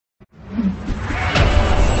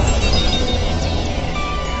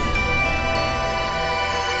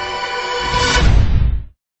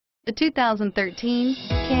The 2013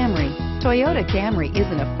 Camry. Toyota Camry is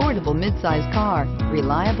an affordable midsize car,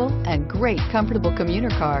 reliable and great comfortable commuter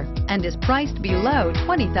car, and is priced below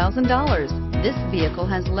 $20,000. This vehicle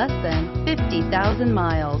has less than 50,000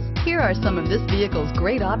 miles. Here are some of this vehicle's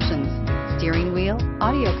great options: steering wheel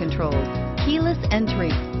audio controls, keyless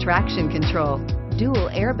entry, traction control, dual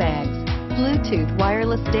airbags, Bluetooth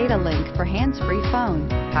wireless data link for hands-free phone,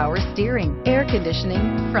 power steering, air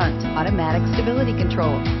conditioning, front, automatic stability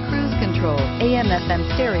control, cruise control, AM/FM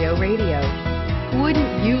stereo radio.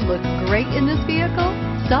 Wouldn't you look great in this vehicle?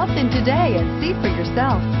 Stop in today and see for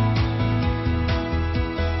yourself.